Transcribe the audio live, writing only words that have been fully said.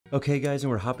Okay, guys, and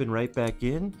we're hopping right back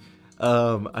in.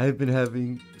 I've been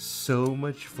having so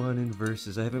much fun in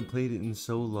Versus. I haven't played it in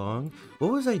so long.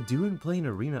 What was I doing playing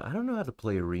Arena? I don't know how to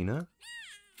play Arena.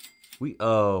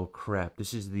 Oh crap,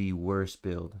 this is the worst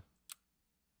build.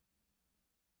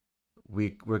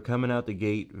 We're coming out the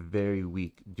gate very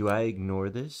weak. Do I ignore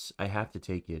this? I have to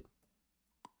take it.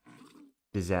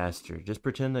 Disaster. Just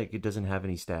pretend like it doesn't have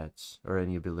any stats or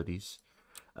any abilities.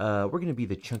 We're gonna be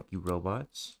the chunky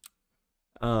robots.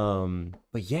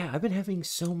 But yeah, I've been having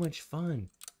so much fun.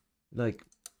 Like,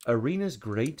 Arena's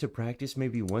great to practice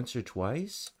maybe once or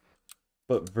twice,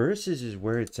 but Versus is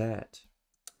where it's at.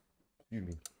 Excuse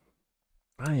me.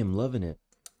 I am loving it.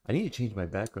 I need to change my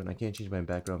background. I can't change my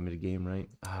background mid-game, right?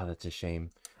 Ah, that's a shame.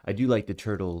 I do like the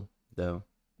turtle, though.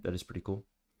 That is pretty cool.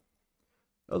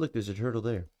 Oh, look, there's a turtle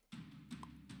there.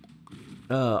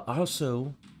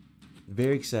 Also,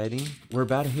 very exciting. We're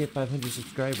about to hit 500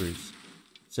 subscribers.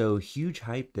 So, huge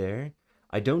hype there.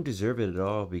 I don't deserve it at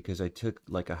all because I took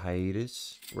like a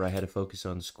hiatus where I had to focus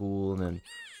on school and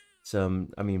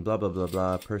then blah, blah, blah,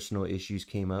 blah. Personal issues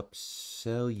came up.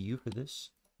 Sell you for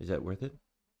this? Is that worth it?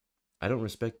 I don't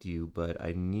respect you, but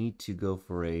I need to go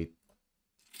for a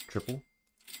triple.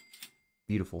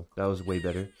 Beautiful. That was way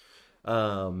better.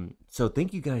 So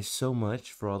thank you guys so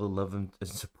much for all the love and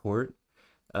support.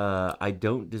 I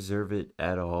don't deserve it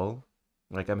at all.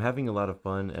 Like, I'm having a lot of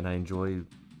fun and I enjoy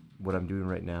what I'm doing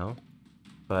right now.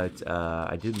 But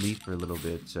I did leave for a little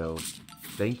bit, so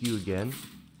thank you again.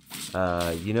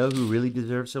 You know who really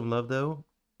deserves some love though?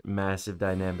 Massive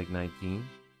Dynamic 19.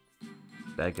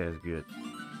 That guy's good.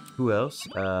 Who else?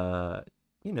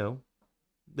 You know,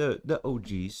 the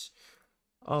OGs.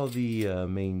 All the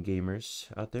main gamers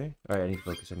out there. Alright, I need to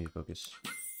focus, I need to focus.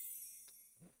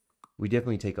 We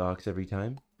definitely take Ox every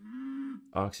time.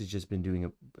 Ox has just been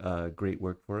doing a great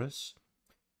work for us.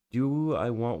 Do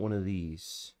I want one of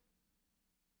these?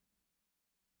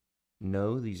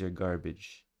 No, these are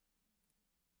garbage.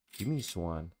 Give me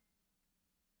Swan.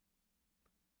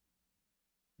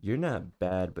 You're not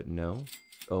bad, but no.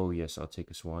 Oh, yes, I'll take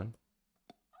a Swan.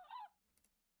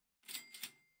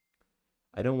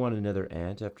 I don't want another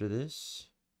ant after this.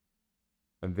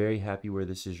 I'm very happy where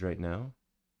this is right now.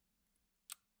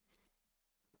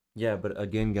 Yeah, but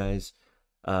again, guys,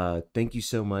 thank you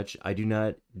so much. I do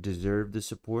not deserve the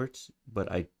support,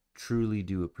 but I truly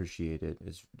do appreciate it.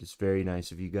 It's very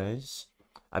nice of you guys.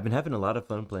 I've been having a lot of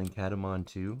fun playing Katamon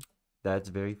too. That's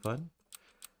very fun.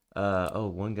 Oh,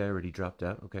 one guy already dropped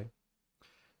out. Okay.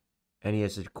 And he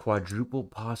has a quadruple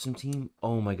possum team.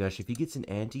 Oh my gosh, if he gets an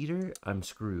anteater, I'm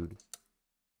screwed.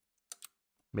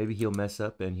 Maybe he'll mess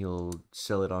up and he'll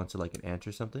sell it on to like an ant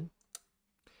or something.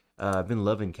 I've been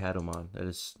loving Katamon. That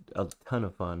is a ton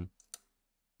of fun.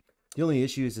 The only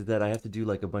issue is that I have to do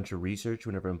like a bunch of research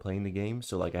whenever I'm playing the game.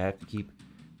 So like I have to keep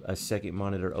a second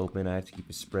monitor open. I have to keep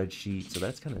a spreadsheet. So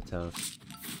that's kind of tough.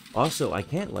 Also, I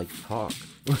can't like talk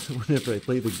whenever I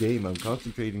play the game. I'm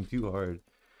concentrating too hard.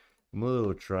 I'm a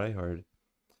little try hard.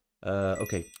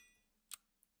 Okay.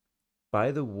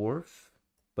 Buy the wharf,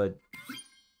 but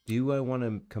do I want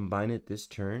to combine it this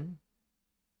turn?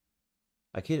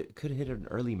 I could hit an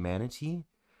early manatee.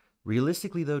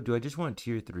 Realistically though, do I just want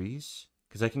tier 3s?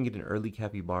 Because I can get an early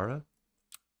capybara.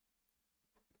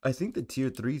 I think the tier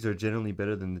 3s are generally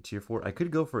better than the tier 4. I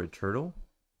could go for a turtle,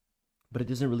 but it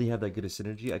doesn't really have that good a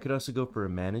synergy. I could also go for a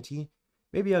manatee.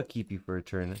 Maybe I'll keep you for a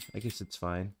turn. I guess it's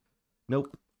fine.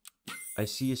 Nope. I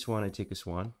see a swan, I take a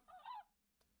swan.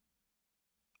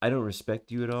 I don't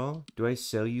respect you at all. Do I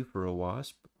sell you for a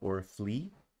wasp or a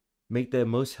flea? Make the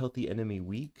most healthy enemy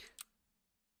weak.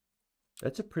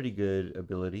 That's a pretty good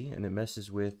ability, and it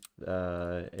messes with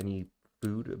any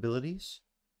food abilities,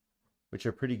 which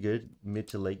are pretty good mid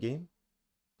to late game.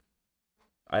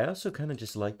 I also kind of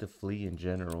just like the flea in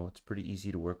general. It's pretty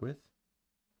easy to work with.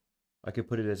 I could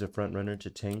put it as a front runner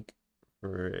to tank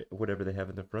for whatever they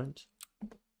have in the front,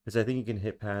 because I think you can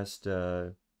hit past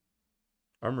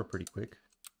armor pretty quick.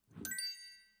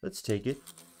 Let's take it.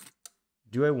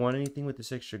 Do I want anything with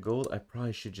this extra gold? I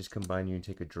probably should just combine you and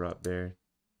take a drop bear.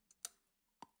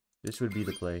 This would be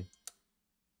the play.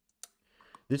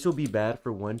 This will be bad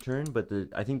for one turn, but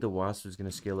I think the wasp is going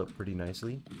to scale up pretty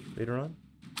nicely later on.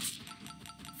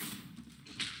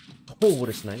 Oh, what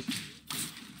a snipe.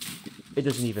 It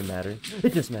doesn't even matter.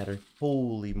 It doesn't matter.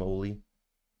 Holy moly.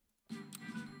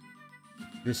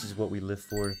 This is what we live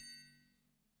for.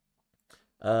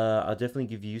 I'll definitely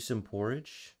give you some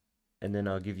porridge, and then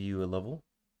I'll give you a level.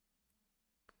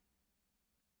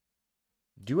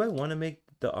 Do I want to make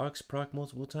the ox proc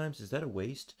multiple times? Is that a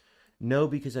waste? No,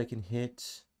 because I can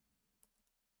hit...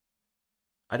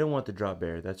 I don't want the drop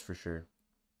bear, that's for sure.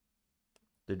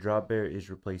 The drop bear is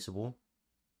replaceable.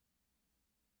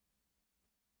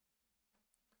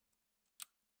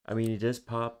 I mean, it does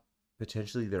pop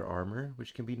potentially their armor,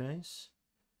 which can be nice.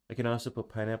 I can also put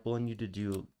pineapple on you to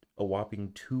do a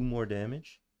whopping 2 more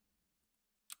damage.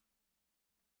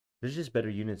 There's just better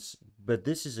units, but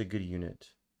this is a good unit.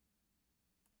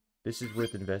 This is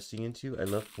worth investing into. I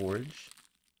love Forge.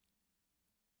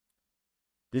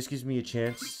 This gives me a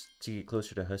chance to get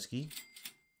closer to Husky.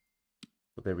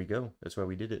 Well, there we go. That's why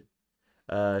we did it.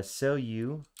 Sell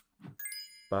you.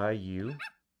 Buy you.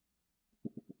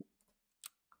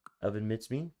 Oven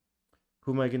mitts me.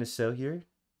 Who am I going to sell here?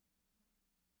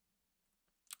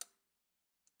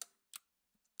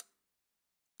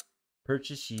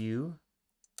 Purchase you.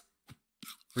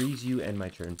 Freeze you, and my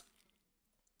turn.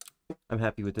 I'm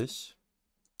happy with this.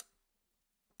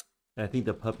 And I think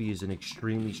the puppy is an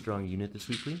extremely strong unit this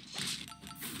weekly.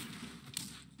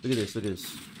 Look at this, look at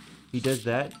this. He does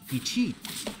that, he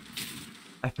cheats.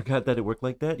 I forgot that it worked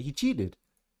like that. He cheated.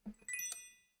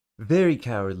 Very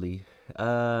cowardly.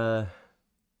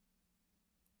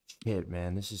 Shit,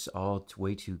 man, this is all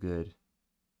way too good.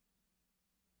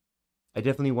 I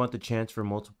definitely want the chance for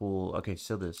multiple... Okay,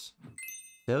 sell this.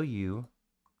 Sell you.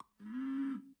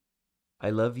 I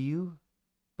love you,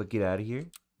 but get out of here.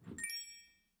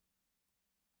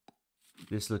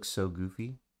 This looks so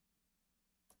goofy.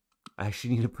 I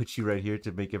actually need to put you right here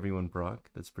to make everyone proc.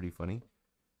 That's pretty funny.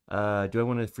 Do I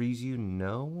want to freeze you?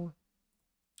 No.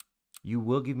 You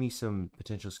will give me some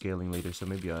potential scaling later, so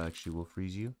maybe I actually will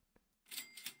freeze you.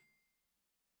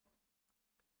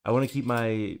 I want to keep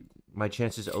my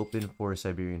chances open for a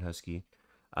Siberian Husky.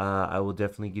 I will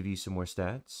definitely give you some more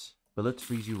stats, but let's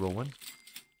freeze you. Roll 1.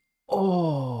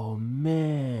 Oh,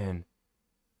 man.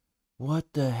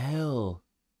 What the hell?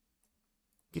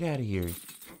 Get out of here.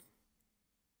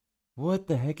 What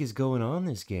the heck is going on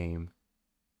this game?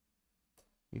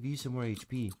 Give you some more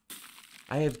HP.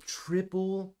 I have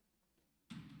triple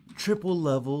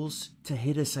levels to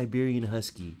hit a Siberian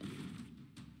Husky.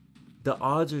 The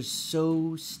odds are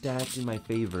so stacked in my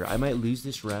favor. I might lose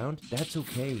this round. That's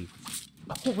okay.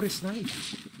 Oh, what a snipe.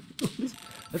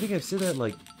 I think I've said that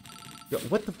like...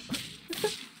 What the...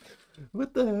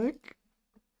 What the heck?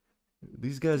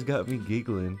 These guys got me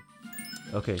giggling.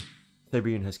 Okay.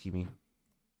 Siberian Husky me.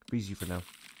 Freeze you for now.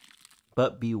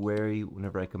 But be wary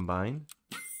whenever I combine.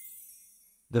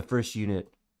 The first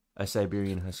unit, a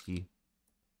Siberian Husky.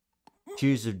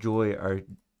 Tears of joy are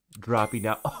dropping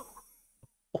out. Oh.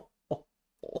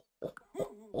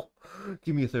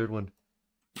 Give me a third one.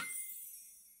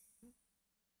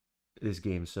 This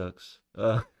game sucks.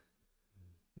 I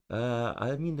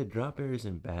mean, the drop bear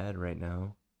isn't bad right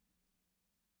now.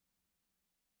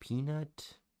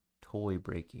 Peanut, toy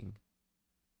breaking.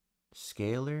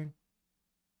 Scalar,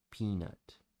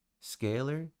 peanut.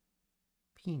 Scalar,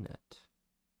 peanut.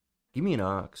 Give me an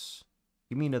ox.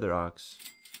 Give me another ox.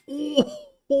 Whoa,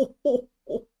 whoa,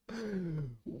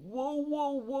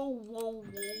 whoa, whoa,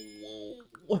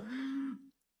 whoa.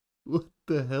 What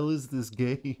the hell is this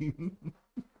game?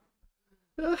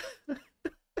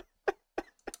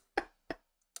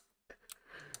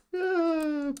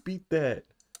 Beat that.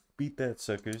 Beat that,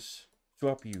 suckers.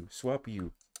 Swap you. Swap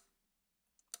you.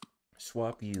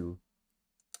 Swap you.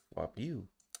 Swap you.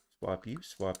 Swap you.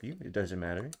 Swap you. It doesn't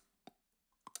matter.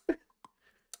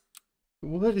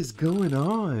 What is going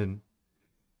on?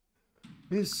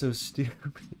 This is so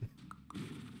stupid.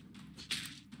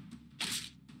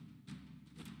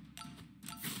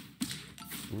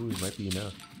 Ooh, it might be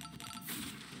enough.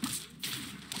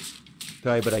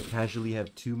 Sorry, but I casually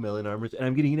have 2 melon armors, and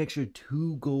I'm getting an extra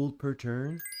 2 gold per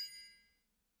turn.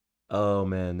 Oh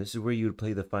man, this is where you would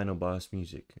play the final boss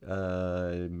music.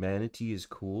 Manatee is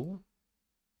cool,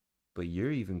 but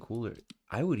you're even cooler.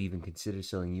 I would even consider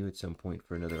selling you at some point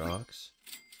for another ox.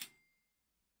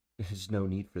 There's no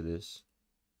need for this.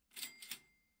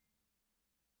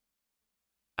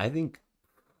 I think...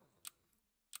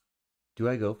 Do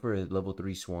I go for a level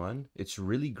 3 swan? It's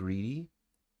really greedy,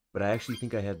 but I actually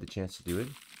think I have the chance to do it.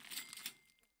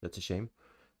 That's a shame.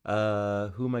 Who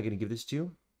am I going to give this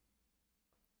to?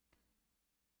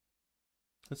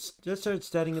 Let's start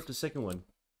statting up the second one.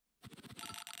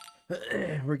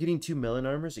 We're getting 2 melon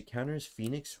armors. It counters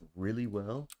Phoenix really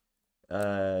well.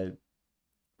 I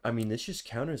mean, this just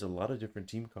counters a lot of different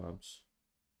team comps.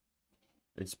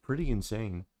 It's pretty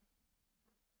insane.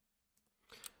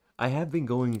 I have been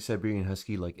going Siberian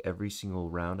Husky like every single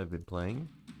round I've been playing.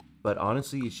 But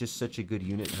honestly, it's just such a good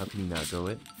unit. How can you not go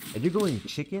it? And you're going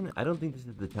chicken? I don't think this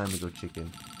is the time to go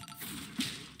chicken.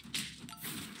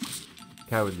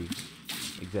 Cowardly.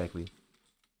 Exactly.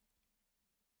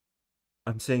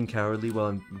 I'm saying cowardly while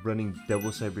I'm running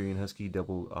double Siberian Husky,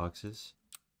 double Oxes.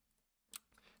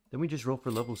 Then we just roll for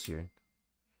levels here.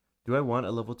 Do I want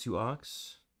a level 2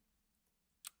 Ox?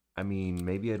 I mean,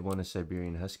 maybe I'd want a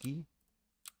Siberian Husky.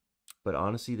 But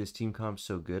honestly, this team comp's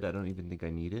so good, I don't even think I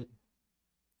need it.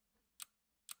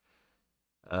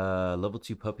 Level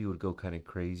 2 Puppy would go kind of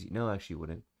crazy. No, actually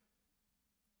wouldn't.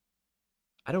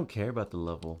 I don't care about the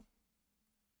level.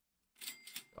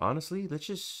 Honestly, let's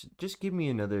just give me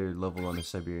another level on the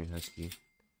Siberian Husky.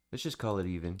 Let's just call it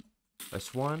even. A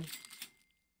swan?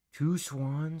 2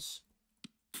 swans?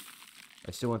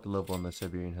 I still want the level on the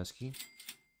Siberian Husky.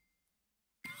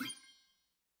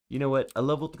 You know what? A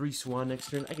level 3 swan next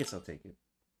turn, I guess I'll take it.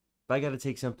 If I gotta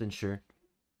take something, sure.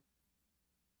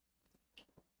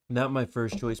 Not my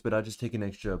first choice, but I'll just take an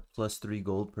extra +3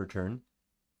 gold per turn.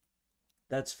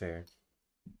 That's fair.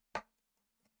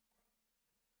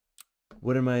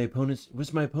 What's my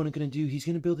opponent gonna do? He's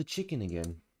gonna build a chicken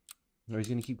again. Or he's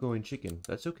gonna keep going chicken.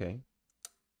 That's okay.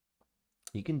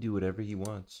 He can do whatever he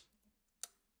wants.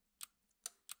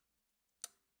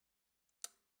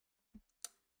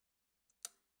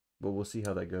 But we'll see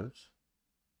how that goes.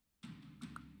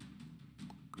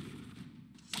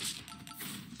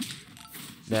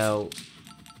 Now,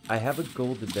 I have a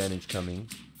gold advantage coming,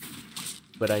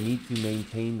 but I need to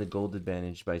maintain the gold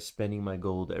advantage by spending my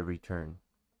gold every turn.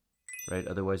 Right?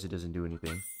 Otherwise, it doesn't do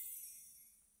anything.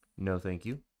 No, thank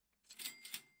you.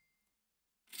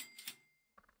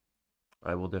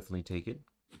 I will definitely take it.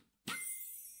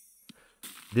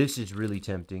 This is really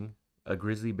tempting. A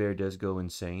grizzly bear does go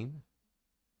insane.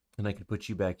 And I could put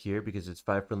you back here because it's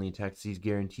 5 friendly attacks. These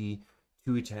guarantee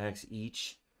 2 attacks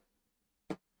each.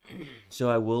 So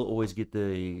I will always get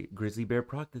the grizzly bear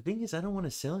proc. The thing is, I don't want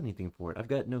to sell anything for it. I've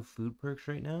got no food perks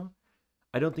right now.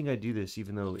 I don't think I do this,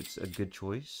 even though it's a good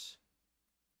choice.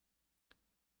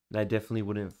 And I definitely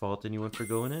wouldn't fault anyone for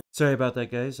going it. Sorry about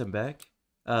that, guys. I'm back.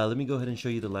 Let me go ahead and show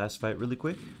you the last fight really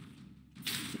quick.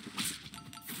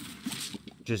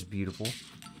 Just beautiful.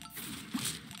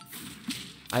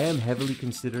 I am heavily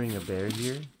considering a bear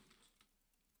here.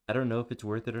 I don't know if it's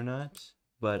worth it or not,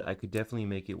 but I could definitely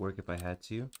make it work if I had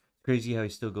to. Crazy how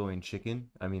he's still going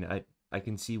chicken. I mean, I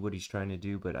can see what he's trying to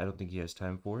do, but I don't think he has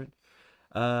time for it.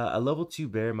 A level 2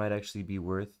 bear might actually be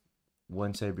worth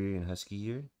 1 Siberian Husky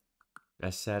here.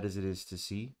 As sad as it is to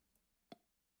see.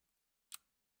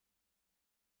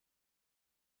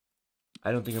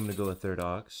 I don't think I'm going to go a third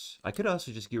ox. I could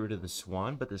also just get rid of the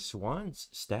swan, but the swan's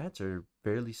stats are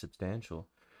fairly substantial.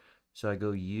 So I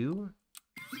go you.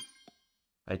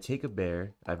 I take a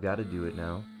bear. I've got to do it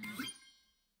now.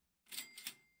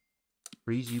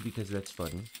 Freeze you because that's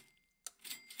funny.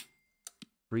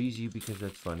 Freeze you because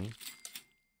that's funny.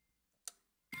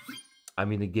 I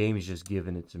mean, the game is just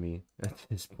giving it to me at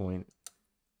this point.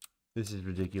 This is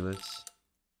ridiculous.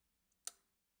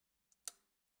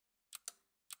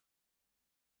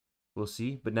 We'll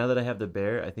see. But now that I have the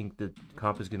bear, I think the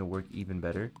comp is going to work even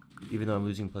better. Even though I'm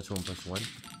losing +1/+1.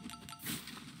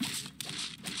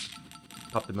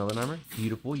 Pop the melon armor.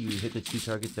 Beautiful. You hit the 2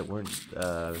 targets that weren't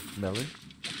melon.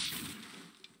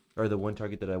 Or the 1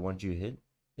 target that I want you to hit.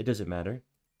 It doesn't matter.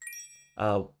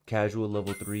 Casual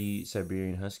level 3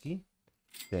 Siberian Husky.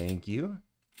 Thank you.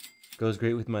 Goes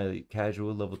great with my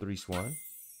casual level 3 Swan.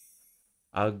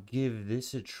 I'll give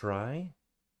this a try.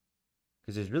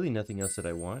 Because there's really nothing else that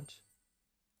I want.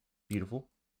 Beautiful.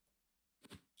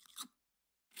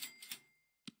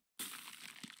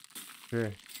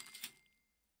 Sure.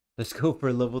 Let's go for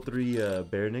a level 3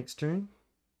 bear next turn.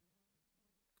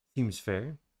 Seems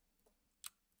fair.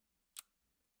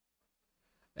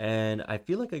 And I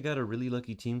feel like I got a really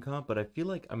lucky team comp, but I feel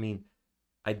like, I mean,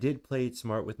 I did play it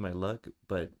smart with my luck,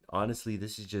 but honestly,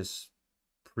 this is just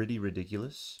pretty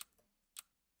ridiculous.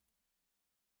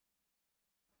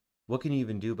 What can you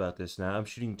even do about this now? I'm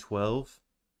shooting 12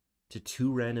 to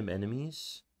 2 random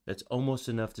enemies. That's almost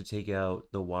enough to take out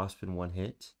the wasp in 1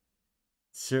 hit.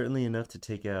 Certainly enough to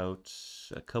take out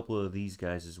a couple of these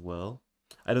guys as well.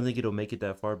 I don't think it'll make it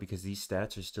that far because these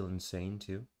stats are still insane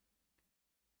too.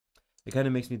 It kind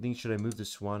of makes me think, should I move the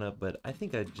swan up? But I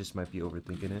think I just might be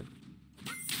overthinking it.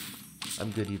 I'm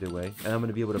good either way. And I'm going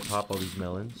to be able to pop all these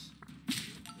melons.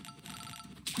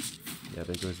 Yeah,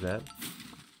 there goes that.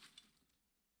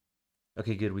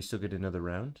 Okay, good. We still get another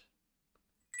round.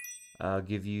 I'll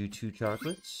give you 2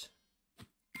 chocolates.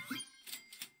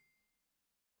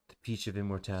 The Peach of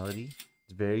Immortality.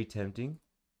 It's very tempting.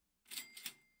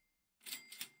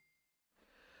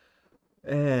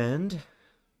 And,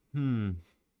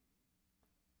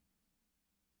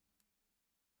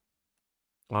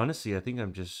 honestly, I think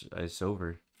it's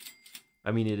over.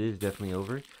 I mean, it is definitely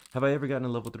over. Have I ever gotten a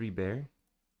level 3 bear?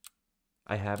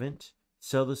 I haven't.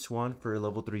 Sell the swan for a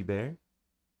level 3 bear.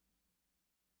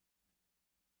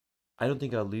 I don't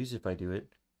think I'll lose if I do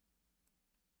it.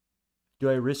 Do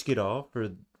I risk it all for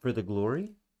the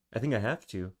glory? I think I have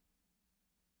to.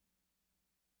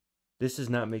 This does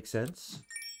not make sense.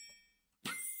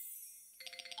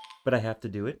 But I have to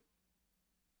do it.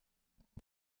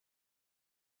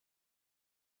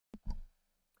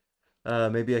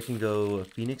 Maybe I can go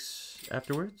Phoenix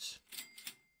afterwards.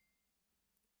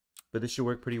 But this should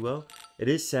work pretty well. It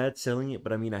is sad selling it,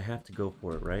 but I mean, I have to go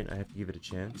for it, right? I have to give it a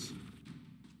chance.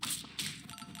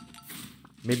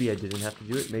 Maybe I didn't have to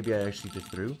do it. Maybe I actually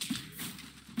just threw.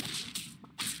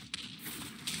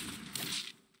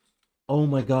 Oh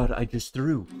my god, I just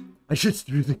threw. I just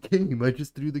threw the game. I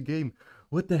just threw the game.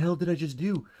 What the hell did I just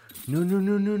do? No, no,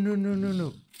 no, no, no, no, no,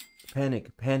 no.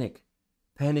 Panic, panic.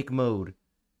 Panic mode.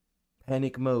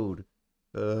 Panic mode.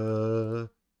 I'm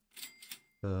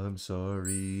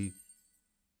sorry.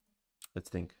 Let's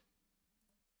think.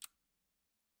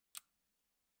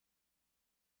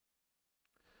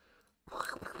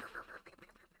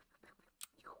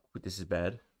 This is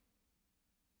bad.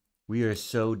 We are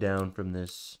so down from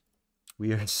this.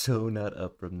 We are so not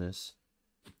up from this.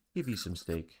 Give you some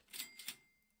steak.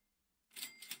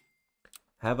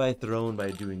 Have I thrown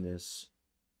by doing this?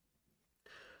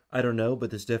 I don't know, but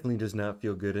this definitely does not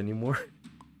feel good anymore.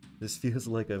 This feels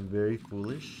like I'm very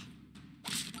foolish.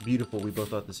 Beautiful, we both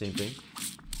thought the same thing.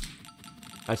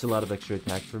 That's a lot of extra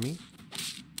attack for me.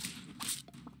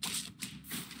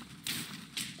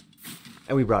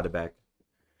 And we brought it back.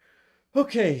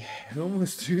 Okay,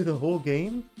 almost through the whole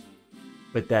game.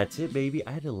 But that's it, baby.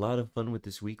 I had a lot of fun with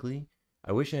this weekly.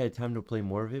 I wish I had time to play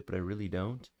more of it, but I really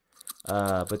don't.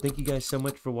 But thank you guys so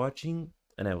much for watching,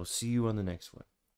 and I will see you on the next one.